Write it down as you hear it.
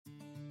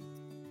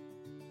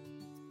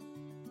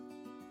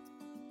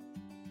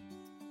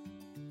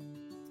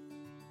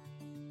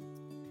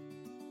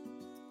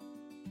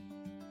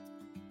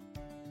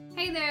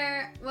Hey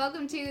there,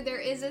 welcome to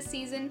There Is a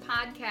Season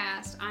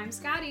podcast. I'm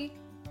Scotty.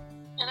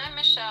 And I'm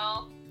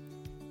Michelle.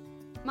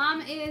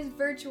 Mom is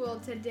virtual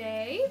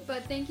today,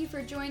 but thank you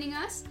for joining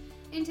us.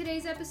 In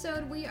today's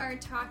episode, we are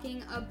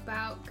talking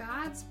about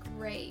God's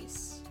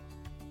grace.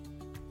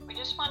 We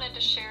just wanted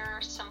to share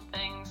some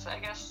things, I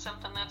guess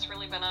something that's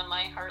really been on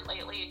my heart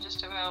lately,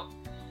 just about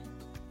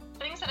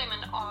things that I'm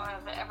in awe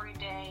of every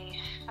day,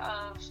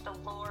 of the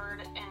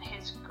Lord and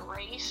His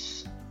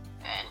grace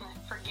and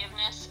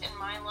forgiveness in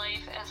my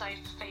life as I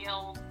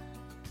fail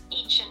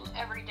each and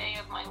every day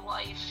of my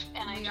life,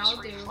 and I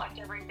just reflect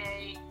every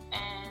day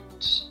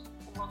and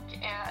look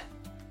at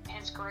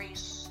His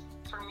grace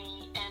for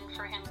me and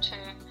for Him to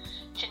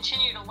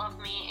continue to love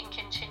me and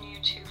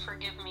continue to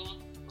forgive me,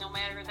 no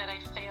matter that I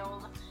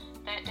failed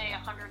that day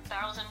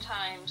 100,000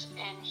 times,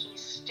 and He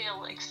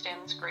still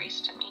extends grace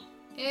to me.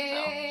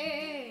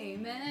 Amen.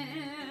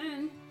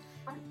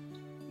 So.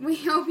 We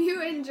hope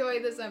you enjoy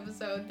this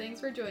episode. Thanks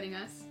for joining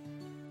us.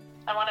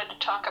 I wanted to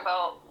talk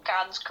about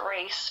God's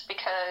grace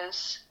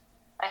because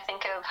I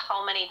think of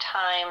how many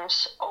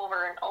times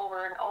over and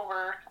over and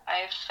over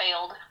I've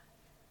failed.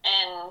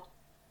 And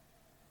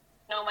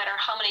no matter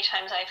how many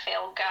times I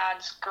fail,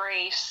 God's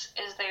grace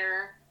is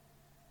there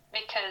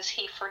because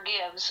He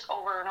forgives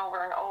over and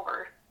over and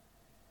over.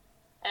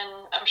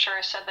 And I'm sure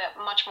I said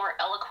that much more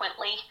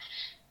eloquently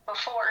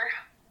before.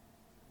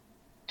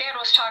 Dad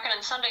was talking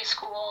in Sunday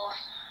school,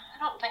 I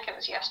don't think it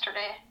was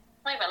yesterday,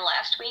 it might have been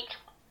last week,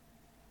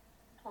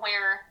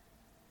 where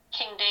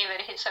King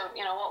David, he said,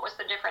 what was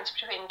the difference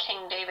between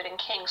King David and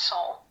King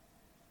Saul?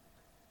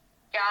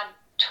 God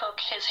took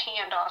His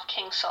hand off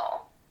King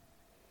Saul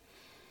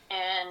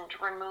and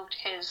removed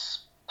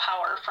his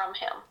power from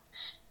him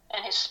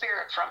and his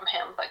spirit from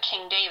him. But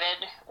King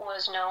David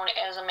was known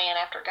as a man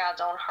after God's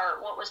own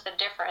heart. What was the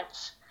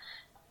difference?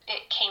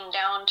 It came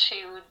down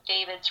to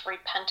David's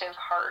repentive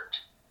heart,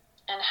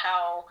 and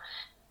how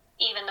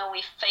even though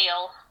we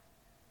fail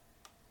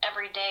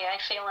every day, I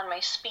fail in my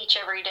speech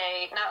every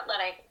day. Not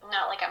like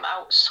I'm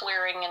out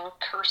swearing and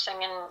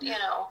cursing and,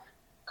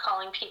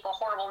 calling people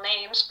horrible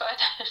names, but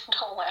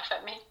don't laugh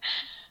at me.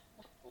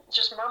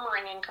 Just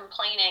murmuring and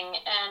complaining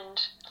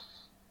and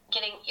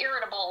getting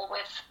irritable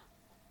with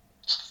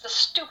the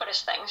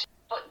stupidest things.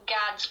 But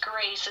God's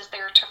grace is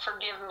there to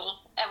forgive me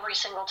every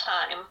single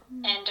time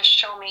and to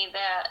show me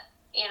that,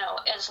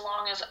 as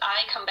long as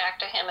I come back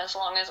to Him, as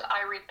long as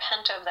I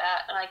repent of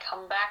that and I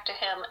come back to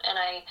Him and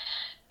I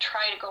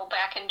try to go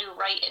back and do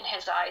right in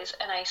His eyes,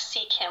 and I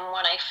seek Him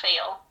when I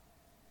fail,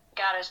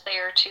 God is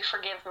there to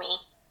forgive me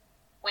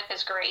with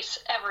His grace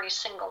every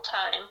single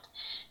time.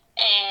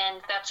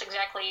 And that's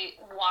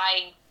exactly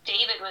why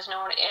David was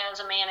known as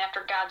a man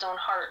after God's own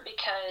heart,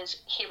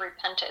 because he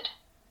repented.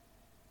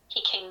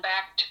 He came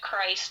back to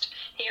Christ,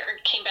 he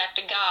came back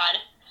to God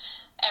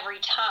every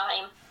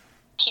time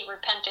he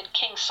repented.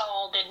 King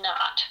Saul did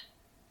not.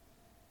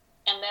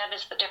 And that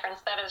is the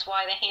difference. That is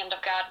why the hand of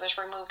God was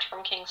removed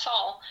from King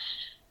Saul.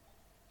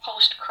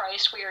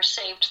 Post-Christ, we are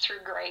saved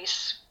through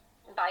grace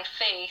by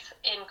faith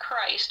in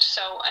Christ.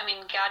 So,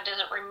 God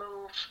doesn't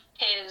remove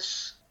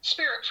His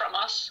Spirit from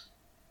us,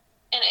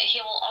 and He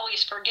will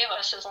always forgive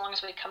us as long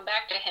as we come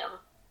back to Him.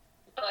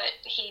 But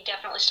He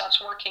definitely stops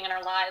working in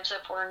our lives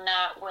if we're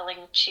not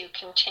willing to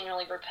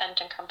continually repent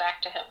and come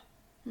back to Him.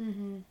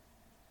 Mm-hmm.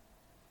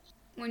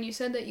 When you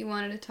said that you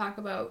wanted to talk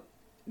about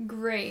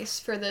grace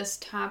for this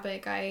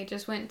topic, I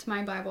just went to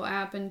my Bible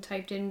app and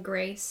typed in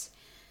grace.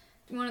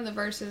 One of the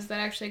verses that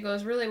actually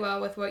goes really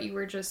well with what you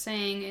were just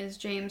saying is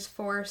James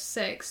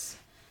 4:6.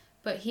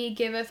 But He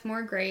giveth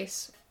more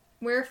grace,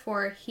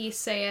 wherefore He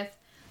saith,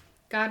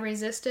 God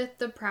resisteth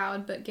the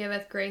proud, but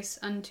giveth grace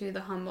unto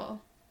the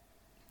humble.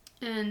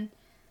 And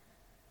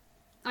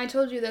I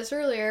told you this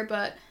earlier,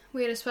 but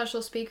we had a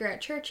special speaker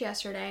at church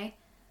yesterday.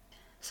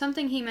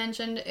 Something he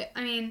mentioned,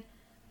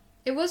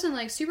 it wasn't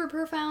like super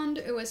profound.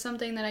 It was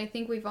something that I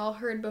think we've all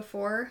heard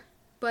before,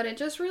 but it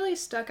just really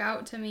stuck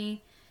out to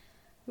me,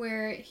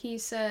 where he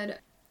said,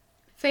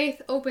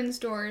 faith opens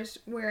doors,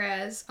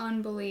 whereas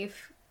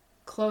unbelief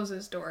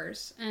closes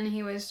doors. And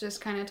he was just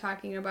kind of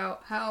talking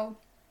about how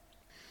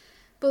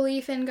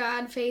belief in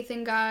God, faith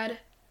in God,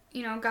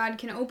 God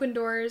can open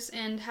doors,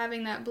 and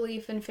having that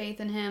belief and faith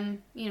in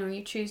Him,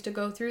 you choose to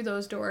go through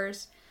those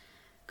doors.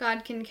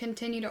 God can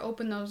continue to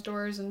open those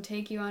doors and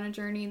take you on a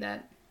journey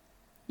that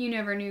you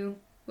never knew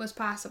was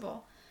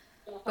possible.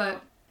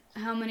 But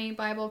how many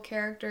Bible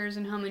characters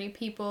and how many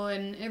people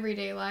in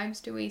everyday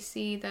lives do we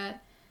see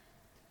that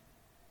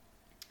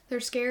they're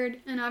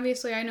scared? And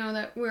obviously I know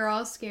that we're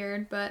all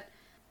scared, but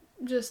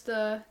just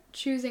the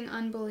choosing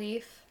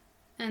unbelief,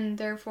 and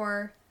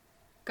therefore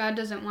God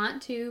doesn't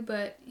want to,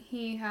 but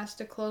He has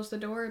to close the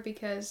door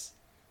because,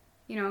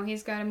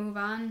 He's got to move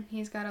on.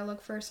 He's got to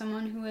look for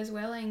someone who is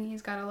willing.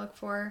 He's got to look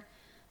for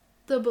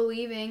the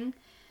believing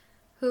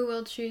who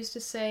will choose to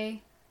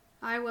say,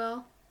 I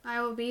will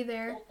be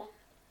there.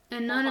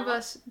 And none of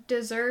us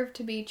deserve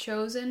to be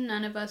chosen.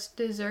 None of us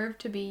deserve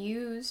to be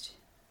used.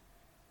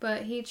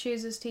 But He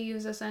chooses to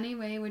use us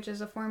anyway, which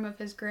is a form of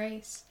His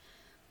grace.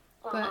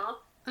 But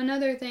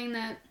another thing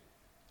that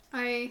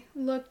I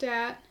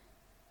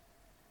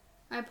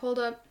pulled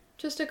up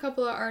just a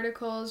couple of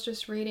articles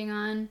just reading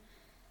on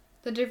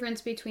the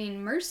difference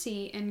between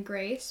mercy and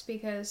grace,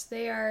 because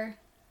they are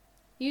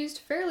used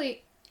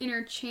fairly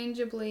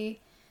interchangeably,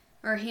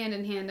 or hand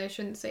in hand, I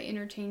shouldn't say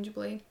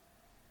interchangeably.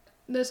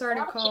 This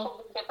article... A lot of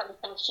people get them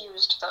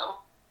confused, though.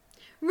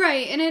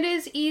 Right, and it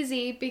is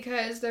easy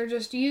because they're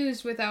just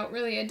used without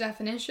really a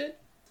definition.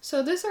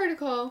 So this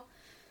article,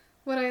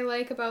 what I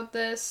like about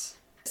this,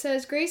 it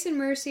says, grace and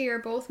mercy are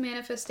both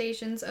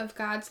manifestations of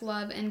God's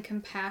love and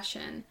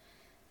compassion.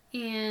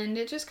 And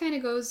it just kind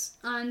of goes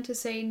on to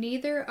say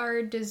neither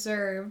are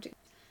deserved.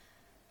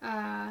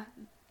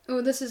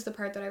 This is the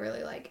part that I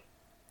really like.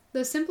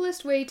 The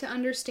simplest way to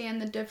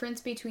understand the difference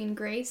between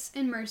grace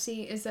and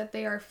mercy is that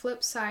they are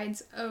flip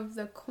sides of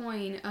the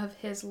coin of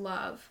His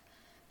love.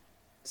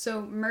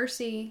 So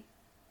mercy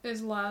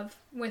is love,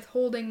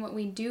 withholding what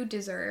we do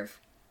deserve,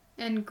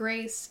 and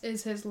grace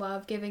is His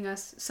love, giving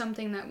us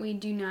something that we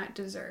do not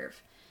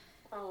deserve.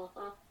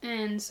 Uh-huh.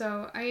 And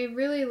so I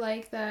really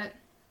like that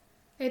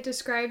it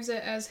describes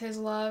it as His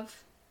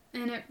love,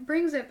 and it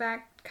brings it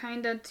back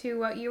kind of to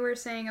what you were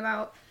saying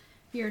about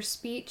your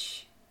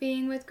speech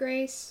being with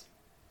grace.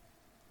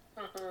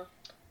 Mm-hmm.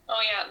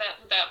 Oh yeah,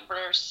 that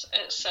verse,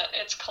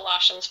 it's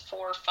Colossians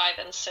 4, 5,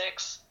 and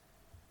 6.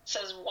 It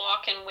says,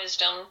 walk in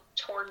wisdom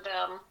toward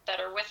them that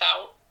are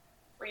without,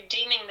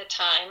 redeeming the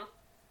time.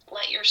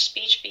 Let your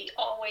speech be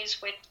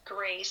always with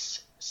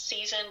grace,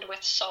 seasoned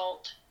with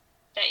salt,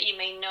 that ye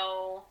may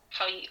know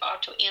how ye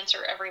ought to answer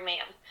every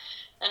man.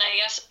 And I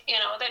guess,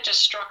 that just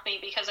struck me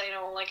because I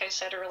know, like I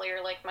said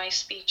earlier, like my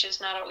speech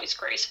is not always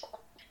graceful.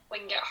 We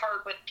can get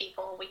hard with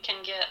people, we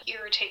can get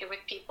irritated with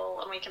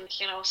people, and we can,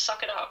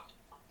 suck it up.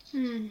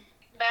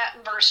 That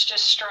verse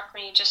just struck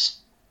me, just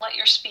let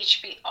your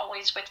speech be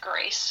always with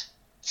grace,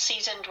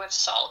 seasoned with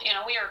salt.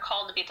 We are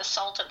called to be the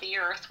salt of the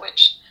earth,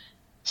 which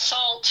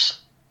salt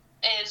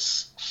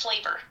is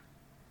flavor.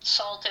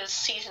 Salt is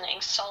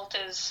seasoning. Salt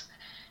is,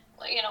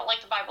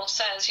 like the Bible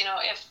says,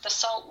 if the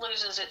salt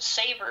loses its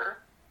savor,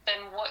 then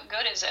what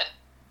good is it?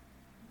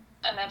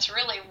 And that's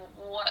really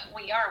what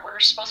we are. We're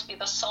supposed to be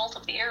the salt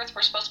of the earth.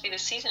 We're supposed to be the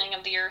seasoning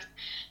of the earth,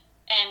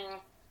 and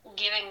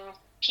giving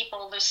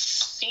people this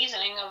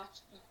seasoning of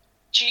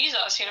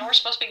Jesus. We're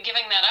supposed to be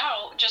giving that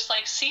out, just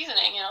like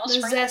seasoning.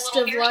 The zest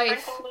of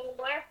life.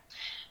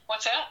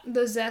 What's that?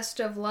 The zest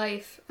of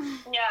life.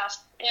 Yeah.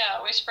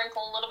 We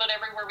sprinkle a little bit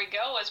everywhere we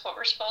go is what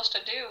we're supposed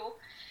to do.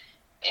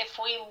 If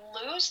we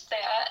lose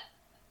that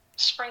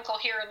sprinkle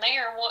here and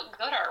there, what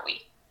good are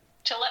we?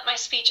 To let my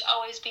speech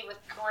always be with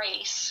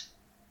grace.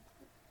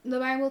 The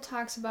Bible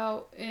talks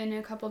about in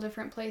a couple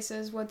different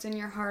places what's in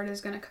your heart is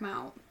going to come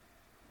out.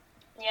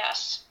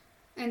 Yes.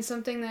 And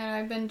something that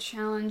I've been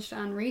challenged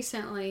on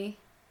recently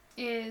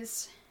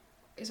is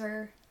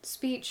our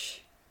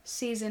speech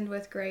seasoned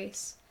with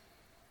grace.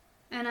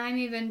 And I'm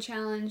even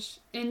challenged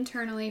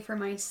internally for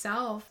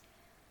myself.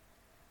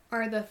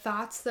 Are the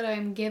thoughts that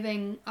I'm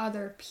giving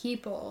other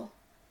people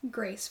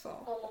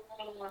graceful?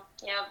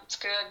 Yeah, it's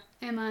good.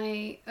 Am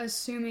I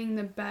assuming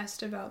the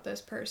best about this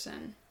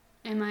person?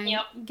 Am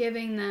I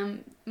giving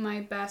them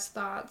my best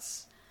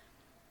thoughts?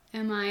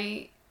 Am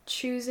I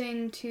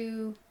choosing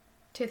to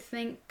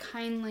think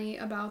kindly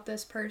about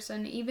this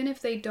person, even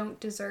if they don't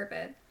deserve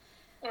it?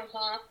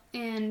 Mm-hmm.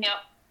 And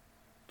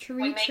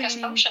we make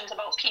assumptions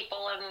about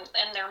people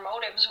and their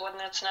motives when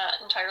that's not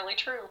entirely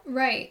true.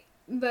 Right.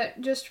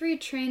 But just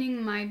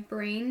retraining my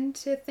brain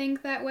to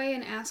think that way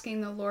and asking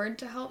the Lord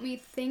to help me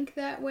think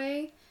that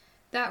way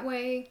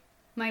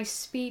my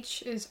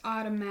speech is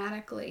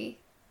automatically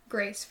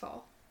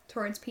graceful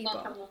towards people.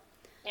 Mm-hmm.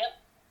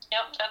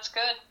 Yep, that's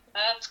good.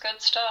 That's good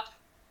stuff.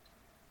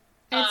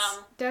 It's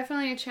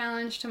definitely a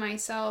challenge to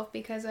myself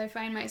because I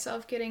find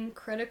myself getting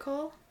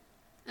critical,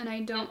 and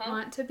I don't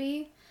want to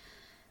be.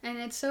 And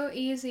it's so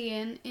easy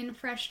in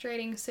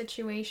frustrating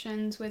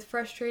situations with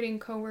frustrating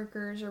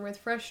coworkers or with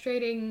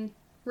frustrating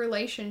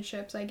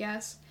relationships, I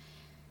guess,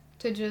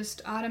 to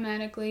just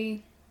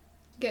automatically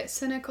get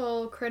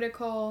cynical,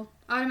 critical,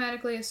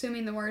 automatically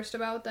assuming the worst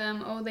about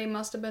them. Oh, they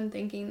must have been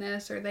thinking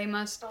this, or they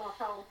must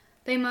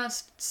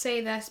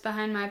say this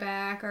behind my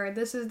back, or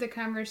this is the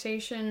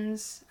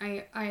conversations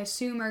I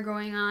assume are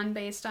going on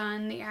based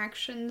on the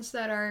actions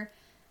that are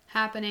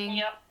happening.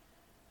 Yep.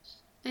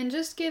 And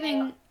just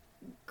giving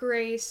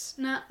grace,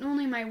 not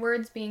only my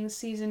words being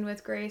seasoned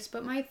with grace,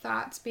 but my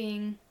thoughts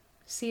being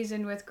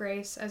seasoned with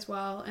grace as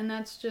well. And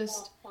that's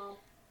just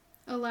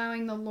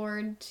allowing the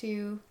Lord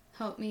to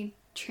help me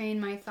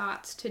train my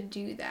thoughts to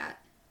do that.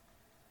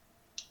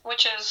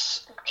 Which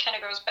is, kind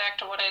of goes back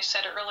to what I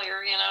said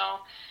earlier,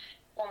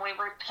 when we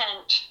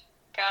repent,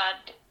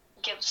 God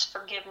gives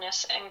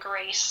forgiveness and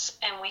grace,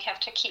 and we have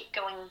to keep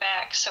going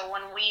back. So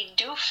when we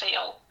do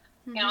fail,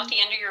 at the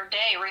end of your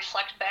day,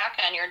 reflect back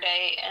on your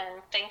day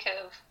and think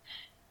of,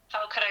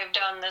 how could I have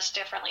done this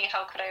differently?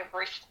 How could I have,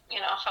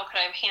 how could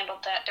I have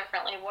handled that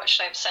differently? What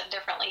should I have said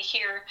differently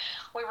here?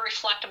 We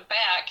reflect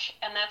back,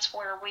 and that's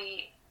where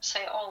we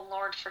say, oh,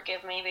 Lord,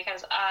 forgive me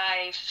because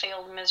I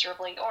failed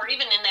miserably. Or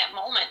even in that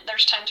moment,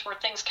 there's times where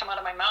things come out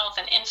of my mouth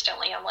and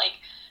instantly I'm like,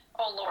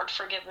 oh, Lord,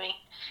 forgive me.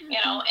 Mm-hmm.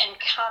 And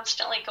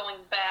constantly going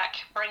back,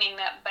 bringing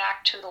that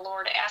back to the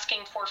Lord,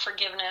 asking for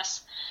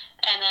forgiveness,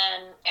 and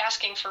then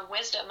asking for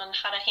wisdom on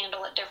how to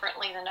handle it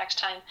differently the next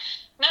time.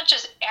 Not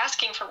just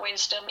asking for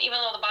wisdom, even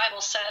though the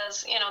Bible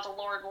says, the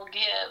Lord will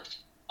give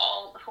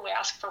all who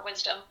ask for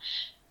wisdom,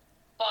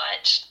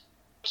 but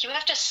you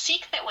have to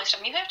seek that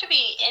wisdom. You have to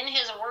be in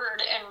His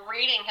Word and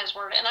reading His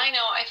Word. And I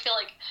feel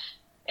like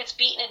it's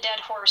beating a dead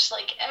horse,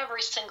 like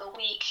every single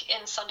week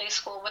in Sunday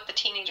school with the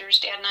teenagers.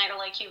 Dad and I are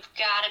like, you've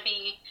got to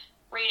be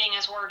reading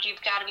His Word.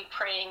 You've got to be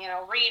praying,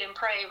 read and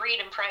pray, read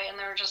and pray. And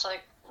they're just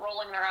like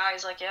rolling their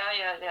eyes like, yeah,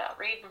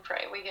 read and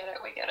pray. We get it.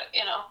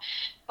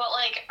 But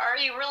like, are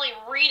you really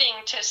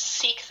reading to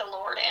seek the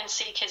Lord and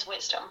seek His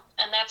wisdom?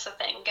 And that's the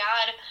thing.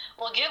 God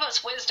will give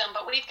us wisdom,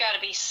 but we've got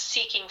to be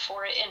seeking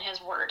for it in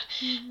His Word.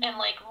 Mm-hmm. And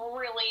like,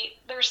 really,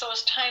 there's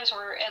those times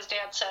where, as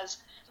Dad says,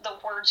 the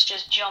words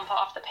just jump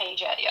off the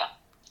page at you.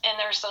 And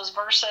there's those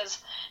verses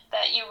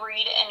that you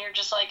read and you're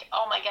just like,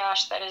 oh my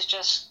gosh,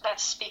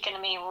 that's speaking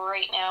to me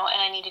right now, and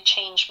I need to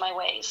change my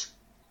ways.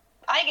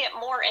 I get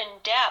more in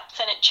depth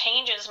and it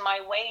changes my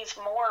ways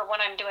more when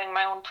I'm doing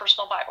my own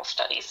personal Bible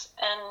studies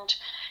and,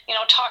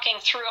 talking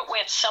through it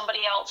with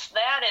somebody else.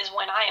 That is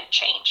when I am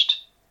changed.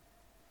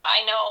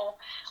 I know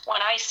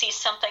when I see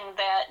something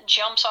that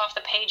jumps off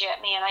the page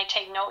at me and I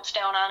take notes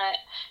down on it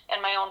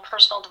in my own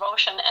personal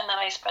devotion, and then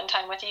I spend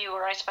time with you,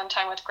 or I spend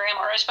time with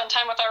Grandma, or I spend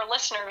time with our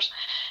listeners,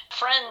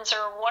 friends,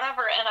 or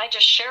whatever, and I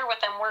just share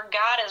with them where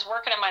God is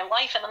working in my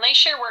life, and then they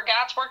share where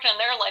God's working in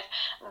their life.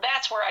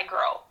 That's where I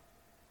grow.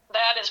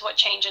 That is what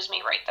changes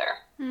me right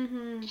there.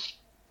 Mm-hmm.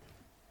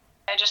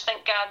 I just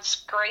think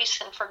God's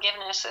grace and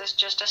forgiveness is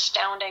just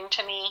astounding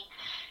to me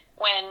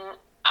when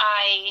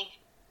I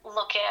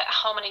look at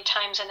how many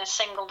times in a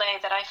single day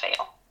that I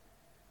fail.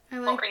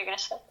 What were you going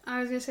to say? I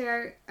was going to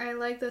say, I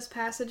like this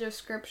passage of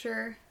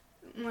Scripture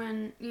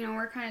when,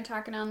 we're kind of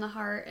talking on the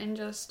heart and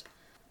just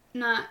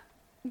not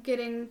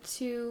getting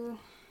too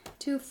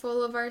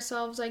full of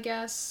ourselves, I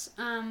guess,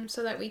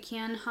 so that we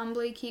can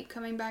humbly keep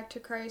coming back to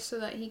Christ, so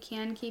that He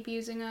can keep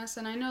using us.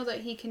 And I know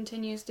that He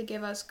continues to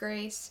give us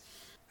grace.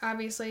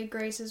 Obviously,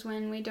 grace is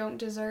when we don't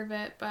deserve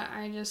it, but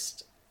I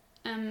just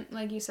am,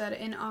 like you said,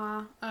 in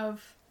awe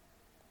of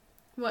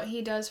what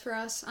He does for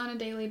us on a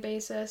daily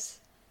basis.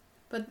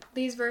 But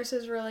these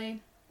verses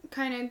really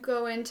kind of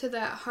go into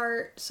that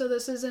heart. So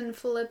this is in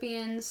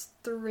Philippians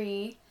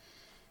 3,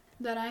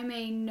 that I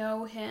may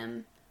know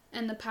Him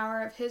and the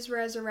power of His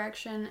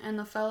resurrection and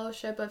the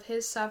fellowship of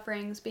His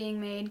sufferings,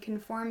 being made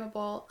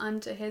conformable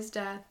unto His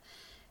death,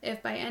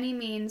 if by any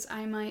means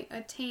I might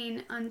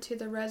attain unto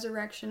the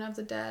resurrection of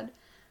the dead.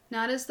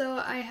 Not as though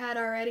I had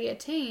already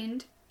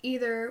attained,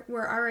 either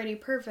were already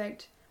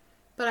perfect,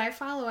 but I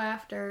follow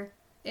after,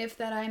 if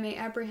that I may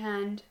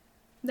apprehend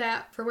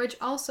that for which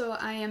also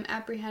I am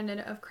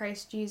apprehended of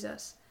Christ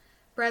Jesus.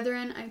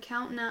 Brethren, I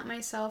count not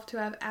myself to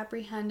have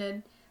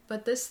apprehended,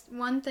 but this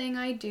one thing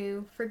I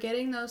do,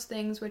 forgetting those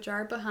things which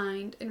are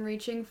behind, and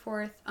reaching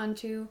forth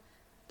unto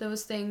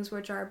those things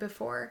which are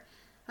before,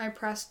 I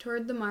press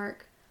toward the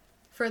mark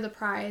for the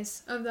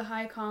prize of the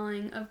high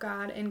calling of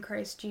God in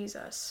Christ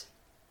Jesus.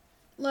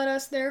 Let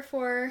us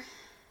therefore,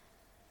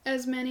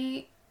 as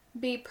many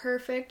be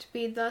perfect,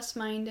 be thus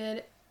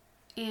minded,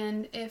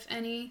 and if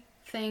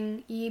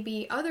anything ye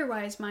be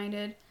otherwise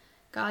minded,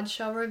 God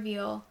shall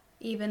reveal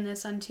even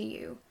this unto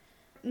you.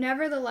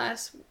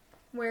 Nevertheless,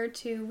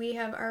 whereto we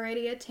have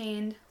already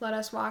attained, let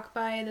us walk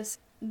by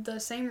the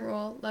same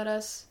rule, let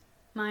us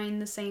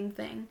mind the same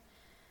thing.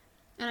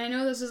 And I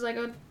know this is like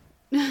a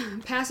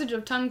passage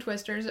of tongue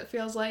twisters, it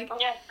feels like.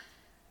 Yeah.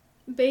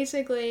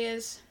 Basically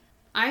is,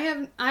 I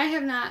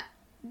have not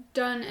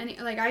done any,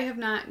 like, I have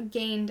not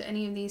gained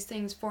any of these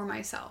things for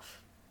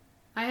myself.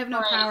 I have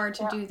no power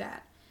to do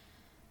that.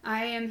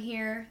 I am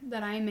here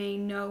that I may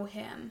know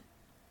Him,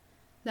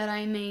 that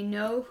I may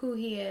know who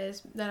He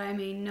is, that I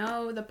may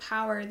know the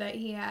power that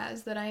He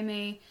has, that I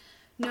may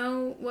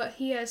know what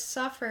He has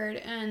suffered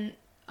and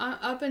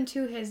up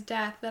unto His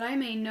death, that I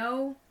may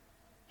know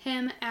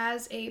Him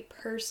as a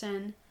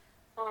person.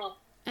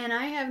 And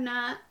I have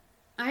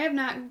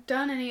not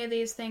done any of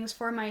these things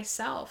for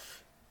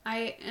myself.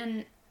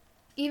 And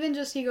even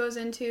just He goes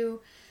into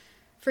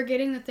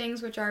forgetting the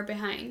things which are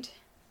behind.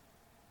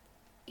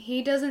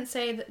 He doesn't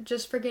say that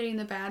just forgetting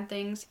the bad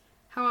things.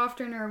 How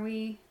often are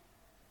we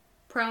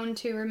prone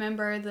to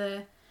remember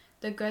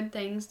the good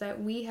things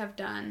that we have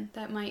done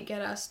that might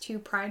get us too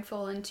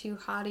prideful and too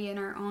haughty in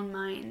our own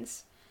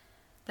minds?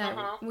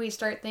 That we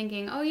start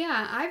thinking, oh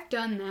yeah, I've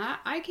done that.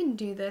 I can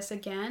do this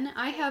again.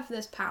 I have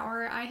this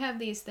power. I have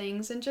these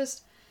things. And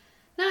just,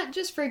 not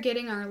just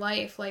forgetting our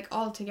life like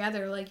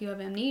altogether, like you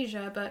have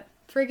amnesia, but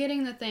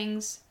forgetting the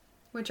things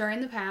which are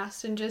in the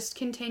past and just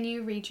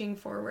continue reaching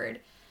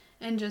forward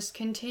and just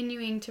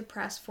continuing to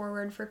press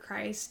forward for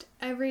Christ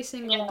every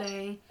single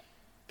day.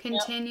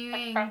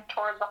 Continuing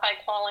toward the high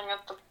calling of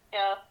the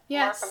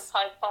mark of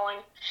high calling.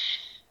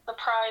 the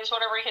prize,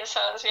 whatever he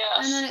says,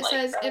 yes. And then it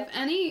says,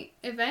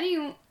 if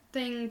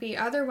anything be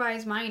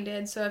otherwise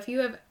minded, so if you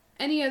have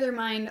any other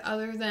mind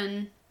other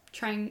than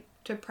trying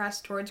to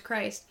press towards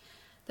Christ,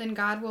 then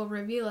God will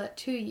reveal it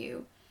to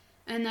you.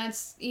 And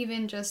that's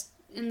even just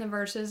in the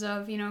verses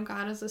of,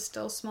 God is a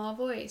still small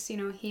voice.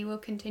 He will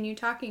continue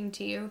talking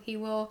to you. He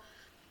will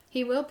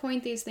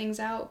point these things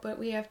out, but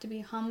we have to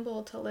be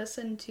humble to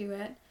listen to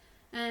it.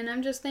 And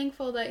I'm just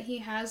thankful that he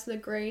has the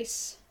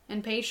grace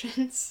and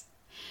patience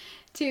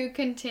to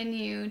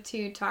continue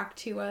to talk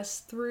to us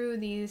through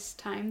these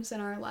times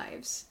in our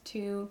lives,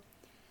 to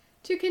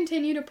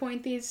continue to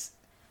point these,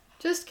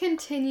 that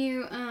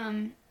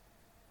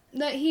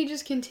he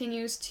just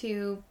continues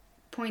to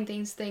point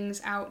these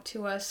things out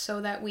to us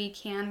so that we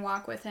can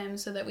walk with him,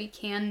 so that we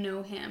can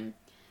know him,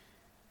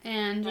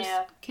 and just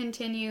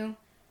continue.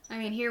 I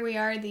mean, here we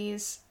are,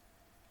 these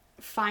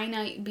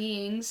finite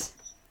beings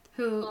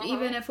who,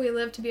 even if we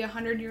live to be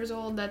 100 years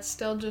old, that's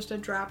still just a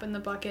drop in the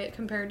bucket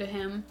compared to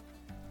him.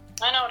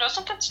 I know,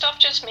 doesn't that stuff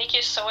just make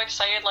you so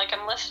excited? Like,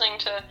 I'm listening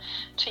to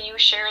you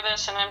share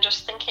this, and I'm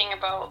just thinking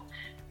about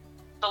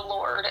the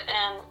Lord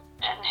and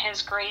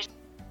his grace.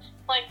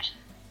 Like,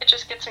 it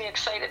just gets me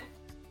excited.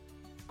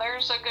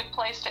 There's a good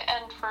place to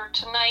end for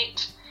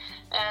tonight,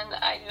 and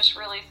I just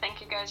really thank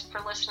you guys for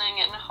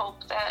listening and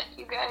hope that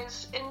you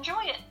guys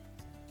enjoy it.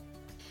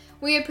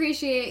 We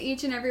appreciate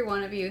each and every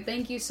one of you.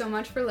 Thank you so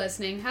much for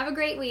listening. Have a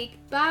great week.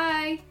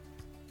 Bye!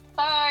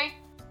 Bye!